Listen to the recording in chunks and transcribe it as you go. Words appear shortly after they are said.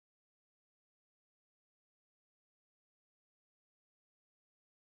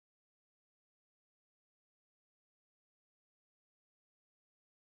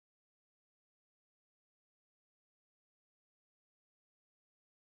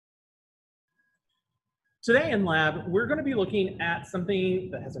Today in lab, we're going to be looking at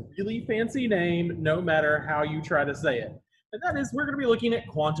something that has a really fancy name, no matter how you try to say it. And that is, we're going to be looking at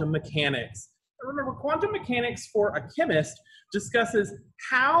quantum mechanics. And remember, quantum mechanics for a chemist discusses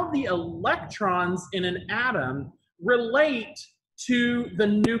how the electrons in an atom relate to the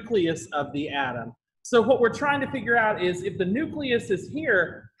nucleus of the atom. So what we're trying to figure out is if the nucleus is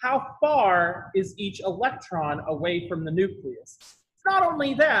here, how far is each electron away from the nucleus? Not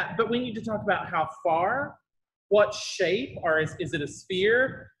only that, but we need to talk about how far, what shape, or is it a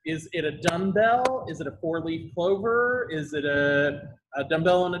sphere? Is it a dumbbell? Is it a four-leaf clover? Is it a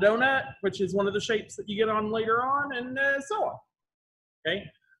dumbbell and a donut, which is one of the shapes that you get on later on, and so on, okay?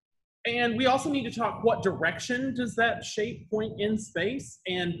 And we also need to talk what direction does that shape point in space,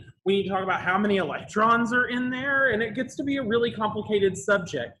 and we need to talk about how many electrons are in there, and it gets to be a really complicated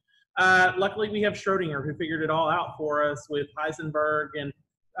subject. Luckily, we have Schrodinger who figured it all out for us with Heisenberg and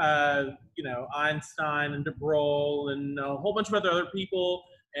Einstein and de Broglie and a whole bunch of other people,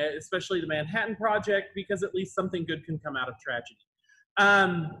 especially the Manhattan Project, because at least something good can come out of tragedy.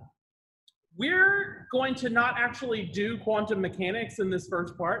 We're going to not actually do quantum mechanics in this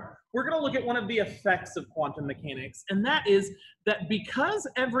first part. We're going to look at one of the effects of quantum mechanics, and that is that because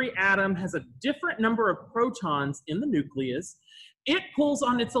every atom has a different number of protons in the nucleus, it pulls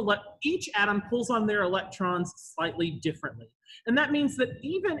on each atom pulls on their electrons slightly differently. And that means that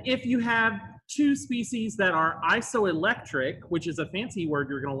even if you have two species that are isoelectric, which is a fancy word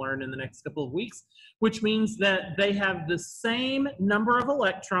you're going to learn in the next couple of weeks, which means that they have the same number of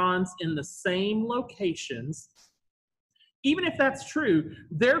electrons in the same locations, even if that's true,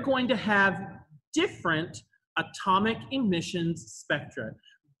 they're going to have different atomic emissions spectra.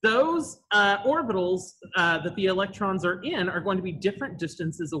 Those orbitals that the electrons are in are going to be different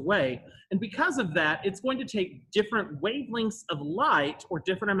distances away. And because of that, it's going to take different wavelengths of light or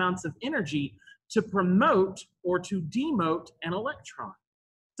different amounts of energy to promote or to demote an electron.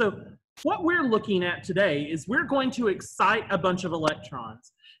 So what we're looking at today is we're going to excite a bunch of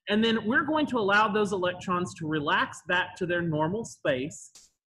electrons, and then we're going to allow those electrons to relax back to their normal space.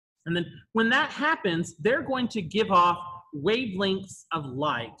 And then when that happens, they're going to give off wavelengths of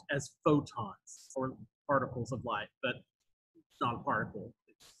light as photons, or particles of light, but it's not a particle,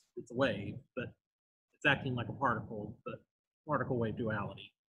 it's a wave, but it's acting like a particle, but particle wave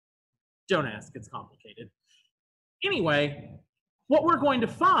duality. Don't ask, it's complicated. Anyway, what we're going to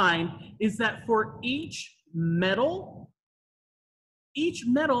find is that for each metal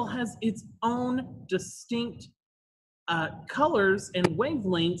has its own distinct colors and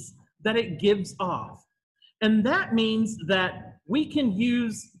wavelengths that it gives off. And that means that we can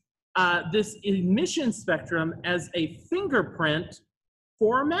use this emission spectrum as a fingerprint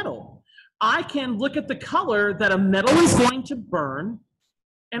for a metal. I can look at the color that a metal is going to burn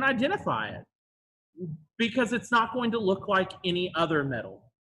and identify it, because it's not going to look like any other metal.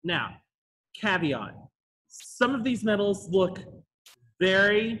 Now, caveat, some of these metals look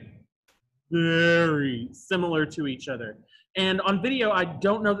very, very similar to each other. And on video, I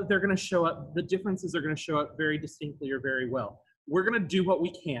don't know that they're going to show up, the differences are going to show up very distinctly or very well. We're going to do what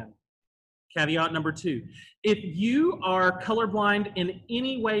we can. Caveat number 2, if you are colorblind in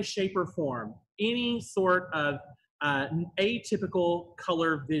any way, shape, or form, any sort of atypical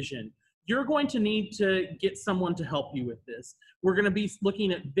color vision, you're going to need to get someone to help you with this. We're going to be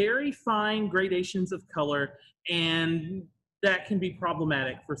looking at very fine gradations of color, and that can be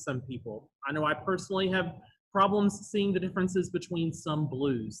problematic for some people. I know I personally have problems seeing the differences between some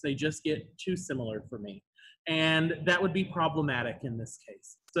blues. They just get too similar for me. And that would be problematic in this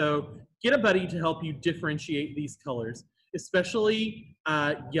case. So get a buddy to help you differentiate these colors, especially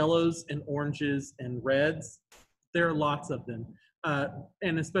yellows and oranges and reds. There are lots of them.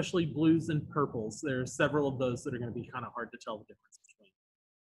 And especially blues and purples. There are several of those that are going to be kind of hard to tell the difference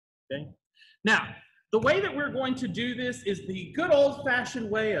between. Okay? Now, the way that we're going to do this is the good old-fashioned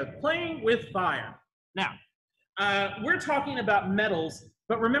way of playing with fire. Now, we're talking about metals,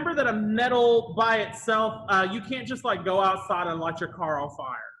 but remember that a metal by itself, you can't just like go outside and light your car on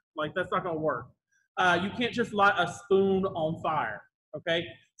fire. Like, that's not going to work. You can't just light a spoon on fire, okay?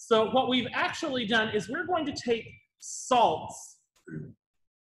 So what we've actually done is we're going to take salts,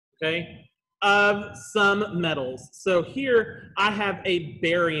 okay, of some metals. So here I have a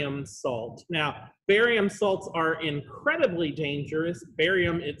barium salt. Now, barium salts are incredibly dangerous.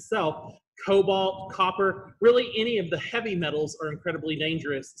 Barium itself, cobalt, copper, really any of the heavy metals are incredibly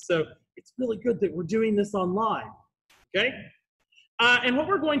dangerous. So it's really good that we're doing this online, okay? And what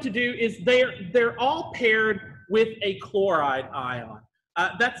we're going to do is they're all paired with a chloride ion.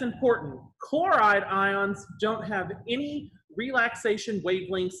 That's important. Chloride ions don't have any relaxation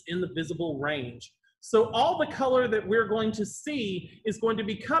wavelengths in the visible range. So all the color that we're going to see is going to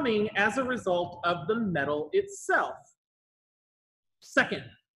be coming as a result of the metal itself. Second,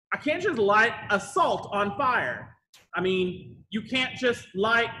 I can't just light a salt on fire. I mean, you can't just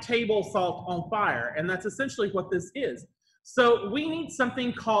light table salt on fire, and that's essentially what this is. So we need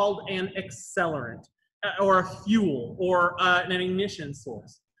something called an accelerant, or a fuel, or an ignition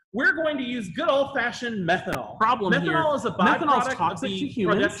source. We're going to use good old-fashioned methanol. Methanol is a byproduct of the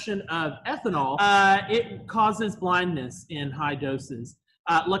production of ethanol. It causes blindness in high doses.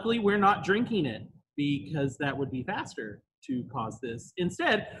 Luckily, we're not drinking it because that would be faster to cause this.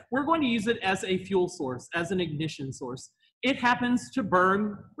 Instead, we're going to use it as a fuel source, as an ignition source. It happens to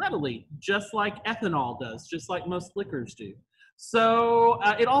burn readily, just like ethanol does, just like most liquors do. So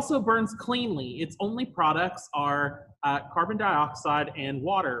it also burns cleanly. Its only products are carbon dioxide and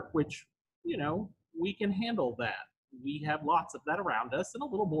water, which, you know, we can handle that. We have lots of that around us, and a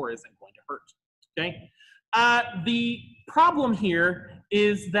little more isn't going to hurt, okay? The problem here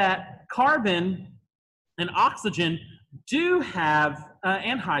is that carbon and oxygen do have,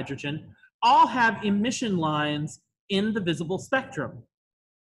 and hydrogen, all have emission lines in the visible spectrum.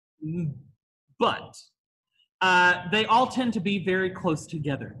 But they all tend to be very close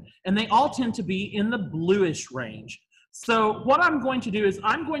together, and they all tend to be in the bluish range. So what I'm going to do is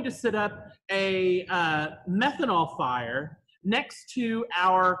I'm going to set up a methanol fire next to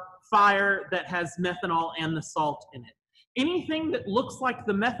our fire that has methanol and the salt in it. Anything that looks like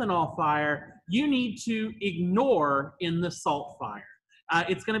the methanol fire, you need to ignore in the salt fire.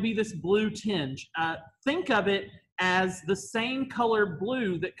 It's going to be this blue tinge. Think of it as the same color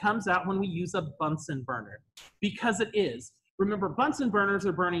blue that comes out when we use a Bunsen burner, because it is. Remember, Bunsen burners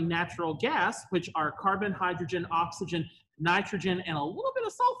are burning natural gas, which are carbon, hydrogen, oxygen, nitrogen, and a little bit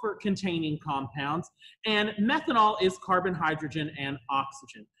of sulfur containing compounds, and methanol is carbon, hydrogen, and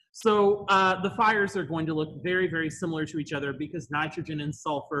oxygen. So the fires are going to look very, very similar to each other because nitrogen and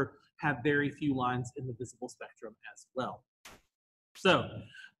sulfur have very few lines in the visible spectrum as well. So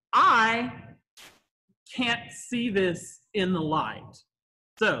I can't see this in the light.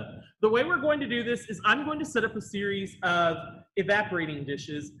 So the way we're going to do this is I'm going to set up a series of evaporating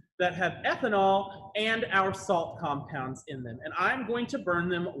dishes that have ethanol and our salt compounds in them. And I'm going to burn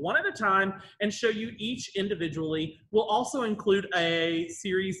them one at a time and show you each individually. We'll also include a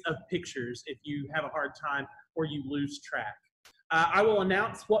series of pictures if you have a hard time or you lose track. I will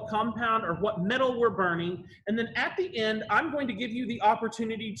announce what compound or what metal we're burning, and then at the end, I'm going to give you the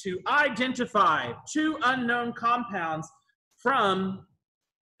opportunity to identify 2 unknown compounds from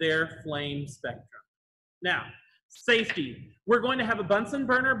their flame spectrum. Now, safety. We're going to have a Bunsen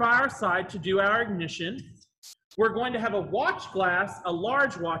burner by our side to do our ignition. We're going to have a watch glass, a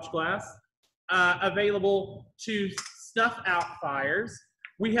large watch glass, available to snuff out fires.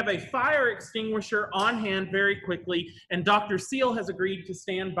 We have a fire extinguisher on hand very quickly, and Dr. Seal has agreed to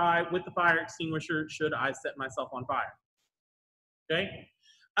stand by with the fire extinguisher should I set myself on fire. Okay?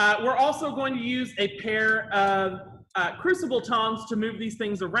 We're also going to use a pair of crucible tongs to move these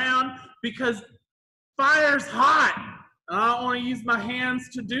things around because fire's hot. I don't want to use my hands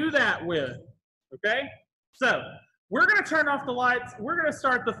to do that with. Okay? So we're going to turn off the lights. We're going to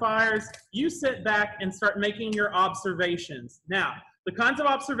start the fires. You sit back and start making your observations. Now, the kinds of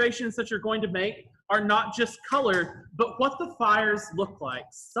observations that you're going to make are not just color, but what the fires look like.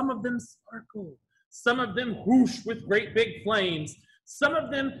 Some of them sparkle. Some of them whoosh with great big flames. Some of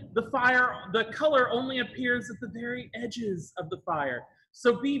them, the color only appears at the very edges of the fire.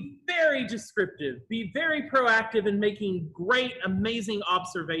 So be very descriptive. Be very proactive in making great, amazing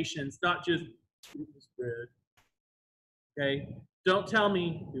observations, not just, it was red. Okay? Don't tell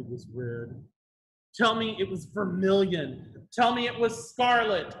me it was red. Tell me it was vermilion. Tell me it was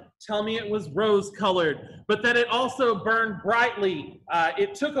scarlet. Tell me it was rose-colored, but that it also burned brightly.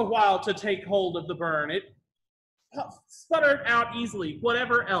 It took a while to take hold of the burn. It sputtered out easily,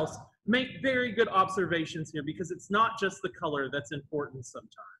 whatever else. Make very good observations here because it's not just the color that's important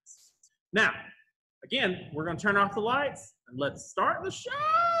sometimes. Now, again, we're going to turn off the lights and let's start the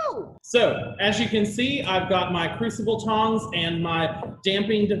show. So, as you can see, I've got my crucible tongs and my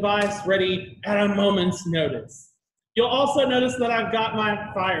damping device ready at a moment's notice. You'll also notice that I've got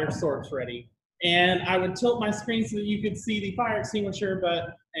my fire source ready. And I would tilt my screen so that you could see the fire extinguisher,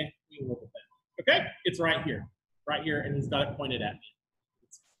 but we can look at that. Okay? It's right here, and he's got it pointed at me.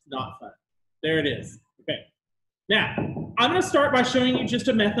 It's not fun. There it is. Okay. Now, I'm going to start by showing you just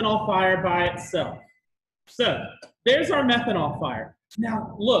a methanol fire by itself. So, there's our methanol fire.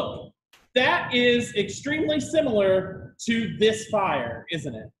 Now, look, that is extremely similar to this fire,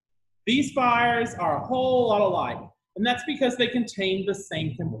 isn't it? These fires are a whole lot alike, and that's because they contain the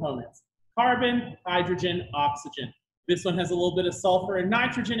same components. Carbon, hydrogen, oxygen. This one has a little bit of sulfur and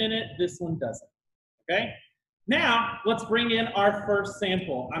nitrogen in it. This one doesn't, okay? Now, let's bring in our first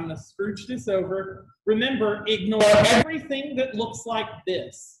sample. I'm gonna scooch this over. Remember, ignore everything that looks like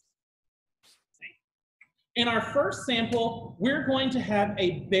this. In our first sample, we're going to have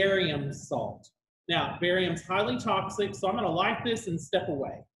a barium salt. Now, barium's highly toxic, so I'm gonna light this and step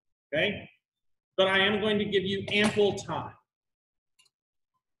away, okay? But I am going to give you ample time.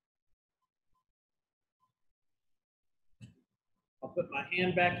 I'll put my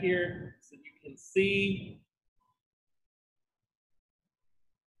hand back here so you can see.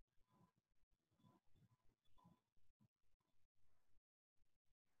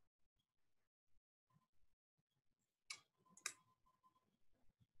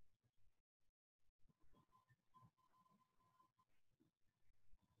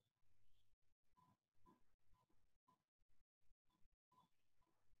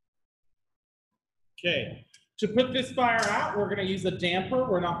 Okay, to put this fire out, we're gonna use a damper.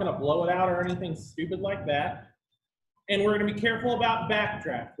 We're not gonna blow it out or anything stupid like that. And we're gonna be careful about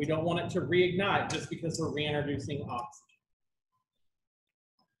backdraft. We don't want it to reignite just because we're reintroducing oxygen.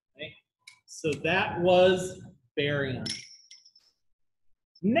 Okay, so that was barium.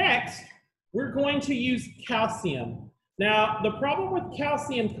 Next, we're going to use calcium. Now, the problem with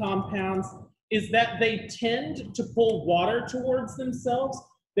calcium compounds is that they tend to pull water towards themselves.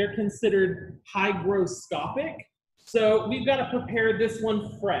 They're considered hygroscopic. So we've got to prepare this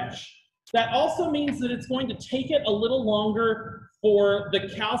one fresh. That also means that it's going to take it a little longer for the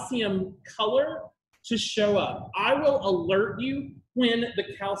calcium color to show up. I will alert you when the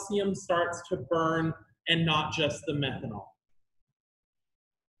calcium starts to burn and not just the methanol.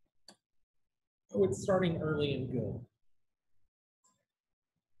 Oh, it's starting early and good.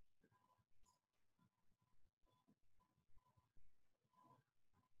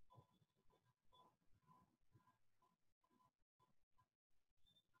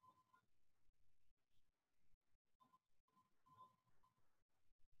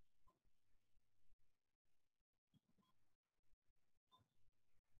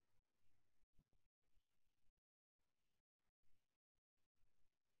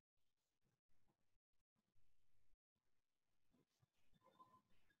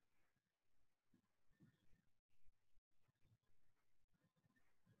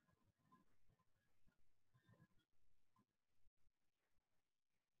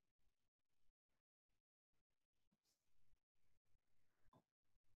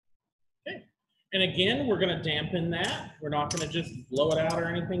 Okay. And again, we're going to dampen that. We're not going to just blow it out or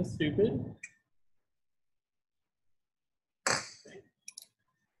anything stupid. Okay.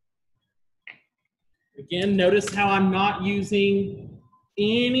 Again, notice how I'm not using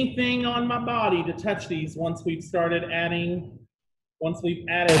anything on my body to touch these once we've added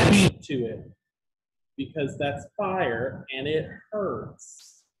heat to it, because that's fire and it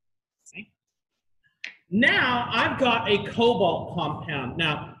hurts. Okay. Now I've got a cobalt compound.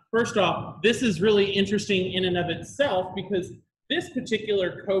 Now, first off, this is really interesting in and of itself because this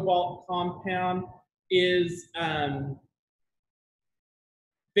particular cobalt compound is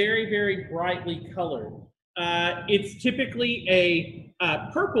very, very brightly colored. It's typically a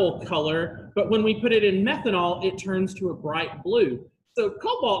purple color, but when we put it in methanol, it turns to a bright blue. So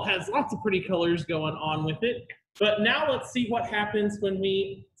cobalt has lots of pretty colors going on with it. But now let's see what happens when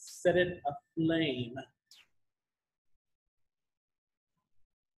we set it aflame.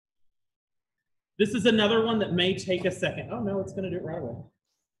 This is another one that may take a second. Oh no, it's going to do it right away.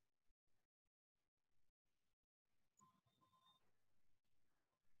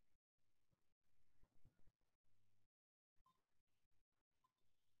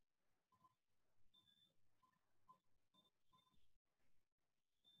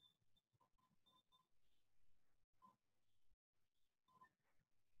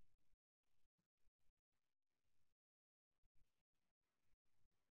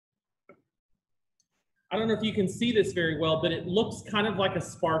 I don't know if you can see this very well, but it looks kind of like a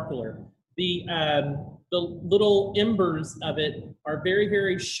sparkler. The little embers of it are very,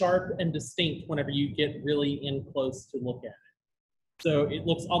 very sharp and distinct whenever you get really in close to look at it. So it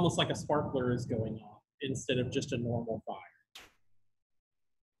looks almost like a sparkler is going off instead of just a normal fire.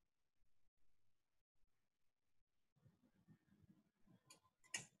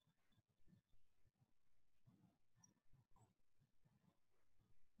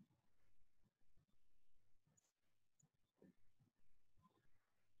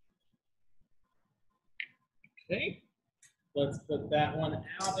 Okay, let's put that one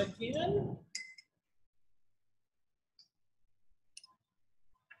out again.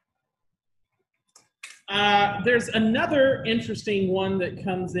 There's another interesting one that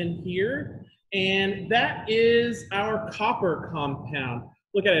comes in here, and that is our copper compound.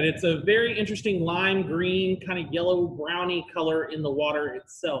 Look at it. It's a very interesting lime green, kind of yellow browny color in the water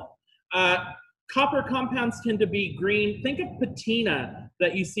itself. Copper compounds tend to be green. Think of patina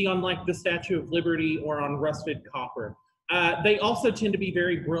that you see on like the Statue of Liberty or on rusted copper. They also tend to be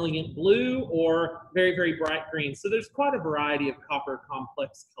very brilliant blue or very, very bright green. So there's quite a variety of copper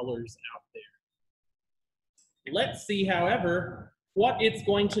complex colors out there. Let's see, however, what it's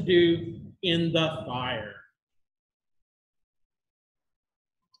going to do in the fire.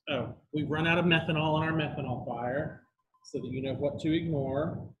 Oh, we've run out of methanol on our methanol fire, so that you know what to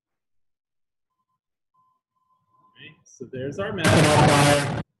ignore. Okay, so there's our methanol fire,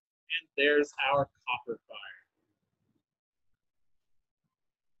 and there's our copper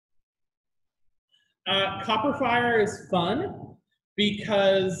fire. Copper fire is fun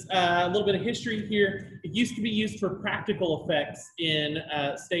because a little bit of history here. It used to be used for practical effects in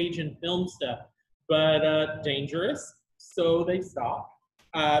stage and film stuff, but dangerous, so they stopped.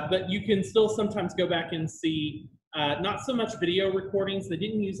 But you can still sometimes go back and see not so much video recordings. They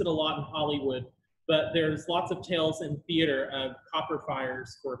didn't use it a lot in Hollywood, but there's lots of tales in theater of copper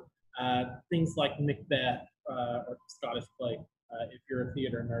fires for things like Macbeth or Scottish play, if you're a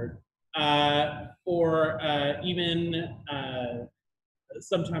theater nerd, or even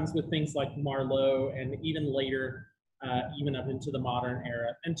sometimes with things like Marlowe, and even later, even up into the modern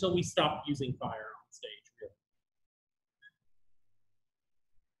era, until we stopped using fire on stage.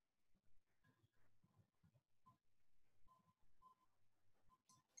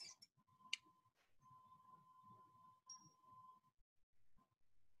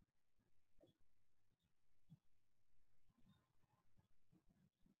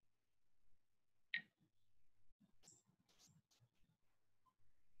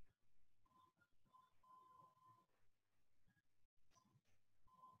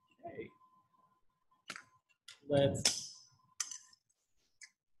 Okay. Let's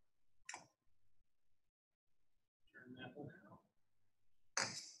turn that one out.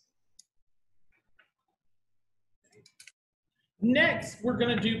 Next, we're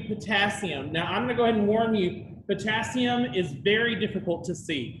going to do potassium. Now, I'm going to go ahead and warn you, potassium is very difficult to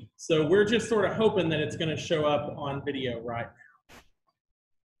see. So we're just sort of hoping that it's going to show up on video right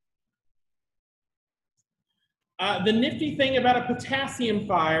now. The nifty thing about a potassium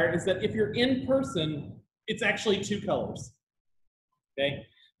fire is that if you're in person, it's actually two colors. Okay?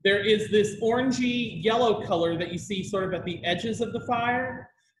 There is this orangey yellow color that you see sort of at the edges of the fire.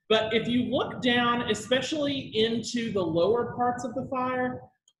 But if you look down, especially into the lower parts of the fire,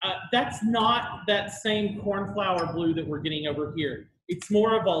 that's not that same cornflower blue that we're getting over here. It's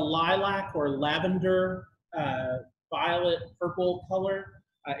more of a lilac or lavender, violet, purple color.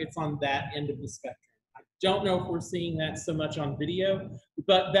 It's on that end of the spectrum. I don't know if we're seeing that so much on video,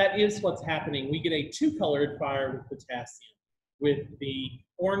 but that is what's happening. We get a two-colored fire with potassium, with the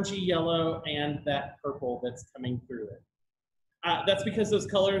orangey yellow and that purple that's coming through it. That's because those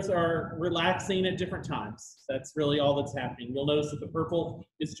colors are relaxing at different times. That's really all that's happening. You'll notice that the purple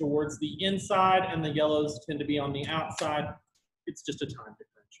is towards the inside and the yellows tend to be on the outside. It's just a time differential.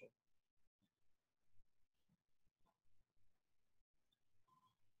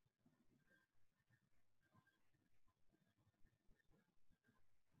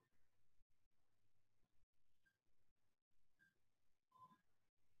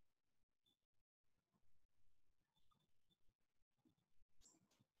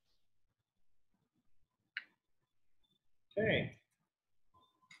 Okay.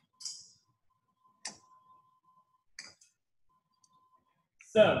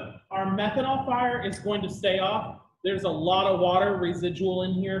 So our methanol fire is going to stay off. There's a lot of water residual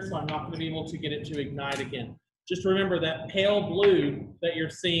in here, so I'm not going to be able to get it to ignite again. Just remember that pale blue that you're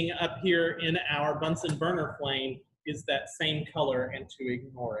seeing up here in our Bunsen burner flame is that same color, and to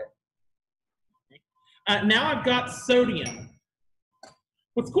ignore it. Now I've got sodium.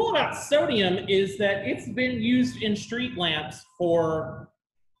 What's cool about sodium is that it's been used in street lamps for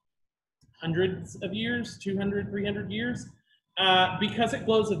hundreds of years, 200, 300 years, because it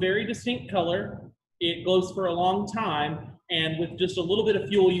glows a very distinct color. It glows for a long time, and with just a little bit of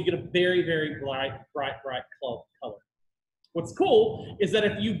fuel, you get a very, very bright color. What's cool is that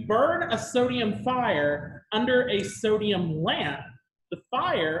if you burn a sodium fire under a sodium lamp, the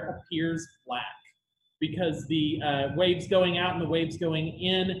fire appears black, because the waves going out and the waves going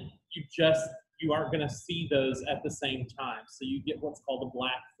in, you aren't going to see those at the same time. So you get what's called a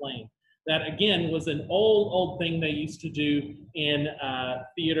black flame. That, again, was an old thing they used to do in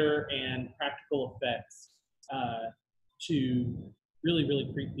theater and practical effects to really,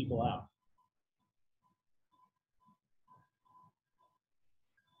 really creep people out.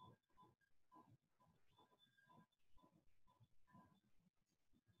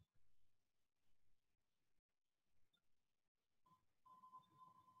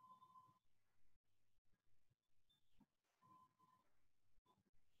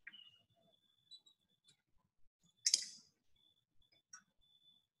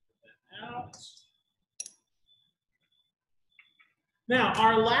 Now,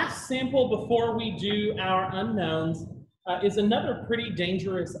 our last sample before we do our unknowns is another pretty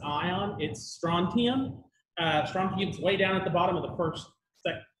dangerous ion. It's strontium. Strontium's way down at the bottom of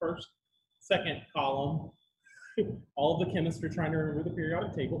the second column. All of the chemists are trying to remember the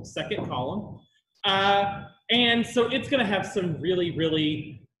periodic table. Second column. And so it's going to have some really,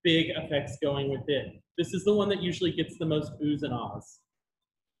 really big effects going with it. This is the one that usually gets the most oohs and ahs.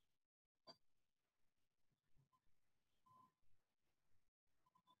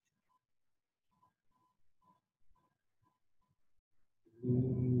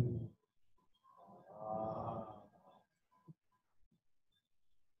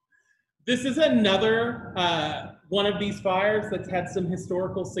 This is another one of these fires that's had some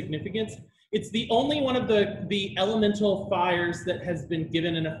historical significance. It's the only one of the elemental fires that has been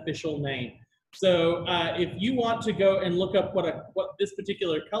given an official name. So if you want to go and look up what this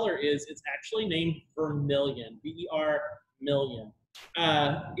particular color is, it's actually named vermilion, V-E-R-million.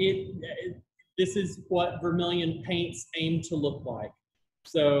 This is what vermilion paints aim to look like.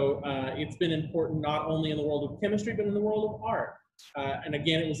 So it's been important not only in the world of chemistry, but in the world of art. And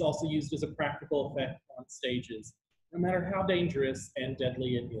again, it was also used as a practical effect on stages, no matter how dangerous and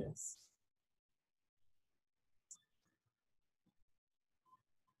deadly it is.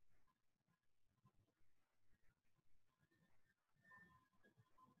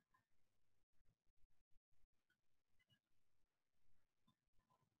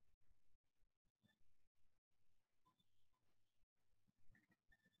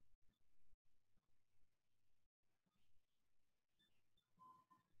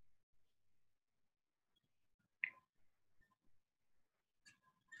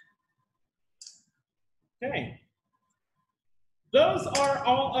 Okay. Those are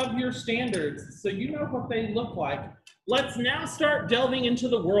all of your standards, so you know what they look like. Let's now start delving into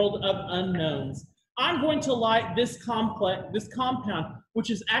the world of unknowns. I'm going to light this compound,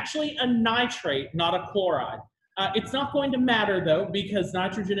 which is actually a nitrate, not a chloride. It's not going to matter though, because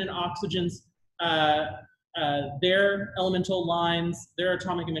nitrogen and oxygen's their elemental lines, their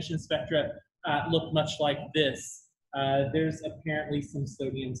atomic emission spectra look much like this. There's apparently some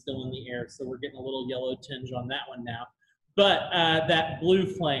sodium still in the air, so we're getting a little yellow tinge on that one now. But that blue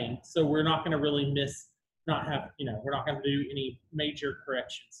flame, so we're not going to really we're not going to do any major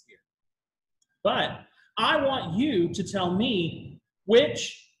corrections here. But I want you to tell me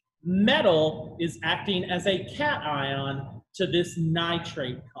which metal is acting as a cation to this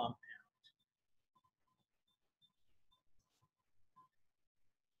nitrate compound.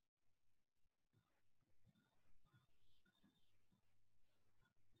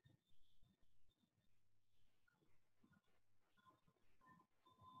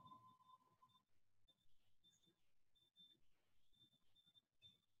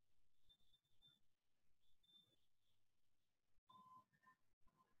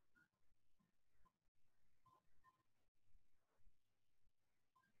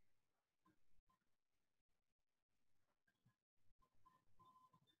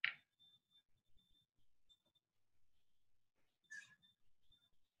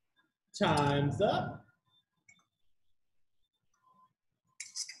 Time's up.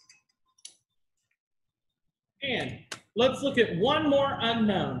 And let's look at one more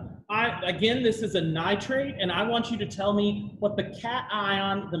unknown. Again, this is a nitrate, and I want you to tell me what the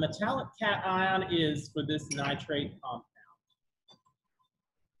cation, the metallic cation is for this nitrate compound.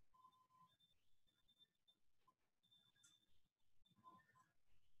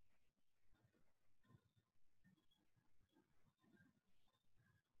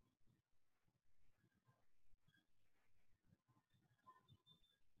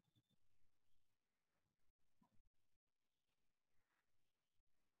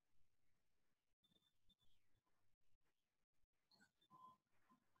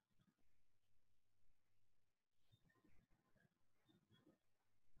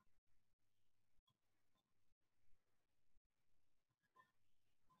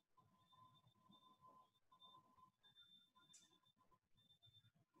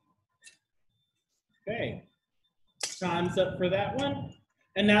 Okay, time's up for that one.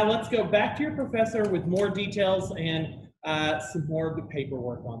 And now let's go back to your professor with more details and some more of the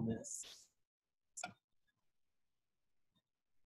paperwork on this.